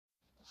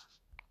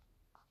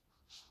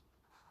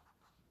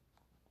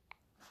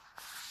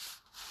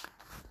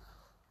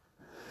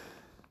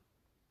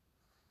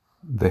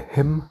The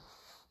hymn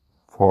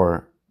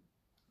for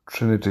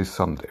Trinity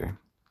Sunday.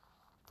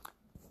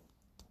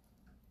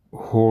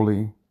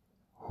 Holy,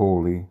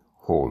 holy,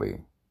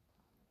 holy,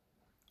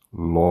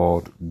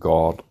 Lord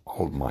God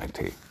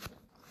Almighty.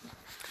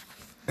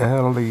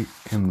 Early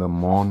in the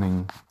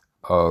morning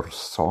our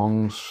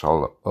songs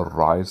shall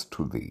arise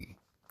to Thee.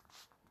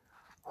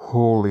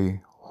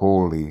 Holy,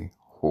 holy,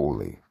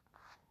 holy,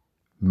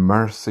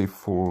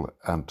 merciful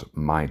and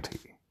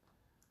mighty,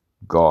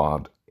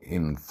 God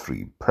in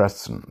three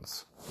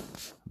persons,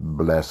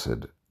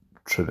 blessed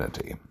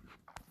Trinity.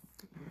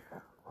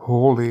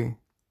 Holy,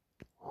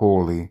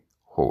 holy,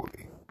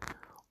 holy,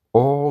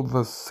 all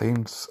the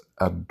saints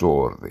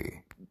adore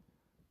Thee,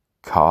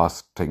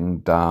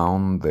 casting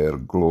down their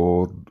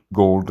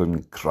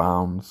golden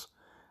crowns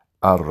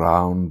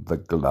around the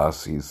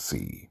glassy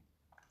sea.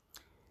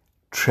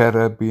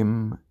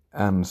 Cherubim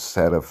and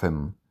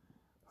seraphim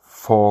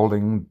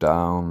falling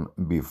down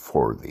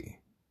before Thee,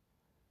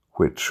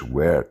 which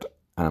wert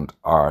and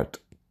art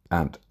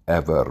and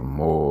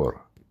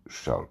evermore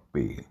shall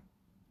be.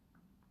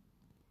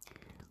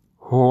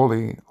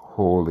 Holy,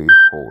 holy,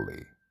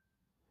 holy,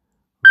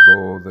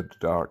 though the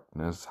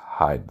darkness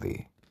hide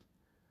Thee,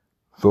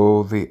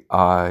 though the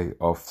eye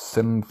of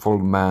sinful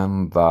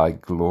man Thy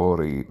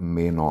glory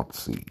may not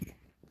see,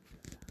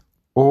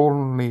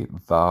 only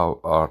Thou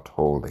art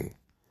holy,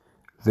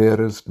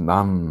 there is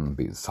none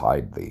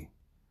beside Thee,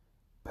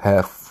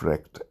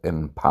 perfect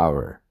in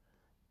power,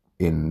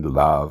 in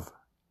love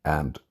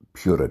and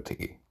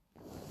purity.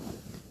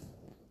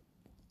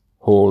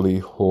 Holy,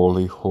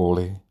 holy,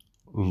 holy,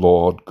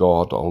 Lord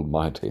God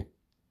Almighty,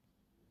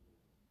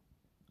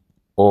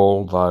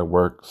 all Thy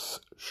works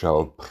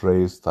shall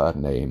praise Thy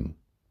name,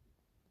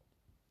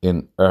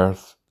 in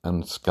earth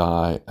and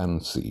sky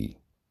and sea.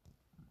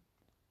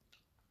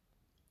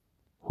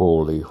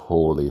 Holy,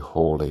 holy,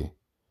 holy,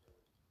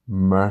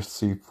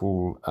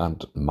 merciful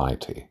and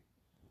mighty,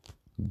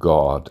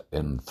 God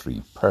in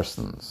three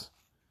persons,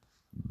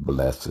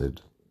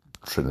 blessed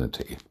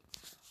Trinity.